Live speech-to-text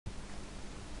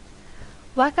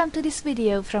Welcome to this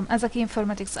video from Azaki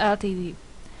Informatics Ltd.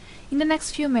 In the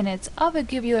next few minutes, I will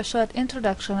give you a short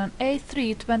introduction on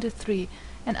H323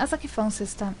 and Azaki Phone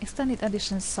System Extended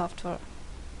Edition software.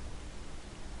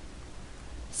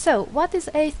 So, what is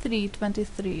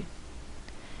H323?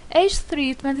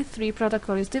 H323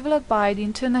 protocol is developed by the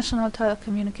International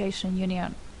Telecommunication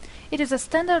Union. It is a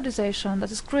standardization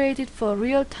that is created for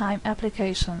real-time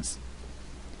applications.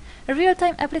 A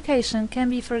real-time application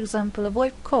can be, for example, a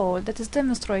VoIP call that is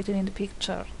demonstrated in the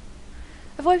picture.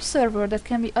 A VoIP server that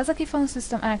can be Azaki Phone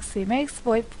System Axi makes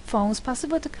VoIP phones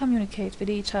possible to communicate with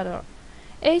each other.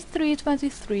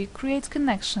 H323 creates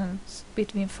connections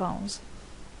between phones.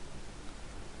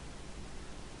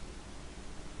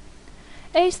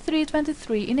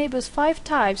 H323 enables 5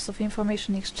 types of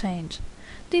information exchange.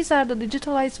 These are the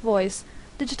digitalized voice,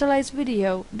 digitalized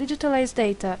video, digitalized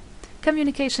data,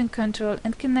 communication control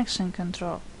and connection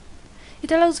control.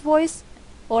 It allows voice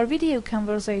or video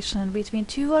conversation between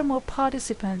 2 or more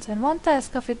participants, and one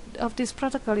task of this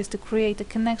protocol is to create a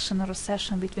connection or a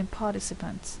session between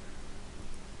participants.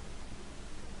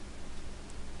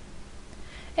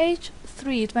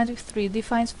 H323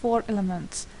 defines 4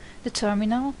 elements: the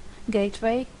terminal,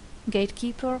 gateway,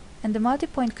 gatekeeper, and the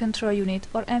multipoint control unit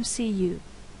or MCU.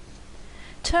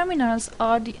 Terminals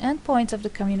are the endpoints of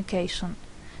the communication.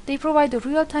 They provide a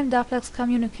real-time duplex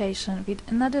communication with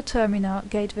another terminal,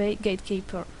 gateway,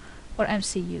 gatekeeper, or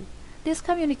MCU. This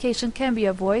communication can be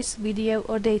a voice, video,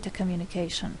 or data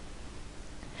communication.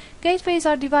 Gateways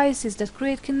are devices that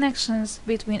create connections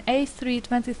between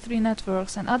H323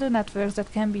 networks and other networks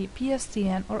that can be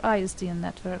PSTN or ISDN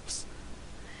networks.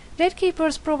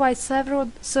 Gatekeepers provide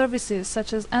several services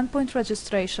such as endpoint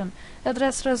registration,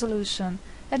 address resolution,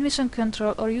 admission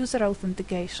control, or user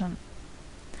authentication.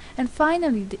 And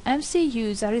finally, the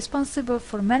MCUs are responsible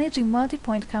for managing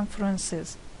multipoint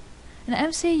conferences. An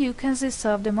MCU consists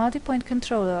of the multipoint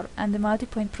controller and the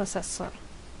multipoint processor.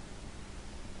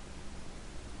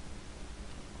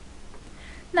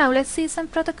 Now let's see some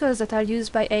protocols that are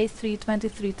used by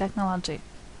H323 technology.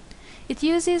 It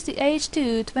uses the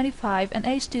H.323 and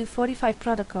H.323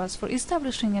 protocols for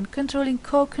establishing and controlling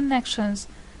core connections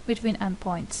between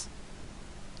endpoints.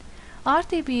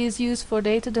 RTB is used for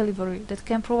data delivery that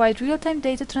can provide real-time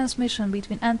data transmission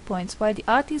between endpoints, while the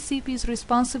RTCP is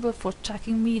responsible for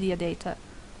checking media data.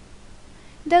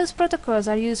 Those protocols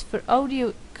are used for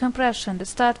audio compression that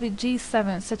start with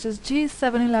G7, such as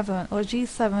G711 or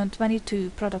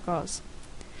G722 protocols.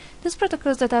 Those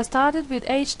protocols that are started with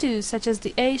H2, such as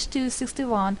the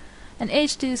H.323 and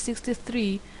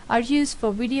H.323, are used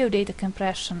for video data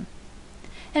compression.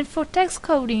 And for text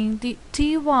coding, the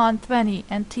T120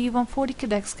 and T140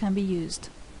 codecs can be used.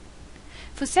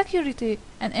 For security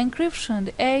and encryption,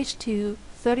 the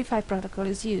H.223 protocol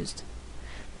is used.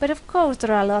 But of course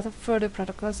there are a lot of further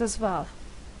protocols as well.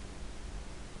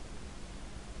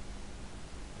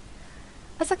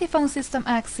 Azaki Phone System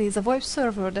Axi is a VoIP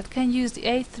server that can use the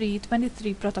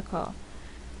H323 protocol.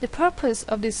 The purpose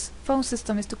of this phone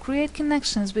system is to create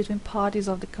connections between parties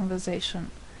of the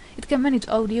conversation. It can manage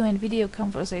audio and video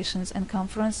conversations and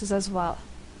conferences as well.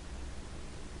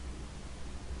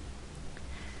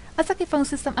 Azaki Phone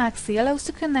System Axi allows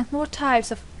to connect more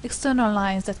types of external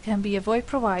lines that can be a VoIP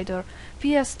provider,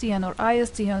 PSTN or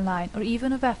ISDN line, or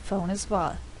even a web phone as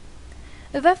well.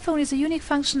 A web phone is a unique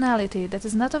functionality that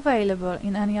is not available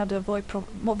in any other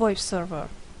VoIP server.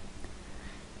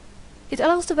 It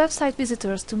allows the website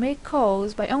visitors to make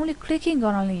calls by only clicking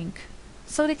on a link,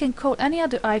 so they can call any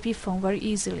other IP phone very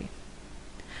easily.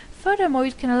 Furthermore,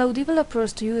 it can allow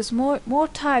developers to use more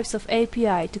types of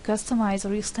API to customize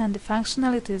or extend the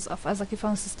functionalities of Azaki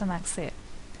Phone System Axi.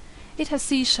 It has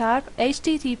C#,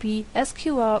 HTTP,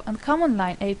 SQL, and command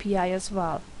line API as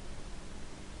well.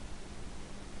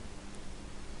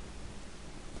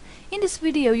 In this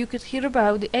video you could hear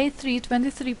about the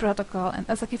H323 protocol and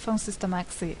Azaki Phone System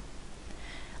Axi.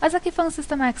 Azaki Phone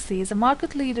System Axi is a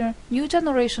market leader, new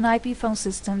generation IP phone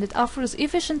system that offers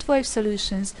efficient VoIP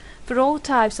solutions for all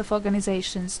types of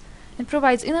organizations and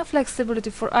provides enough flexibility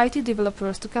for IT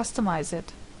developers to customize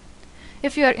it.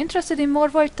 If you are interested in more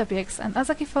VoIP topics and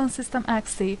Azaki Phone System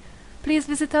Axi, please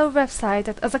visit our website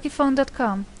at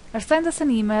azakiphone.com or send us an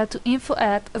email to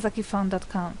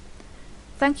info@azakiphone.com.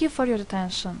 Thank you for your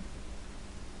attention.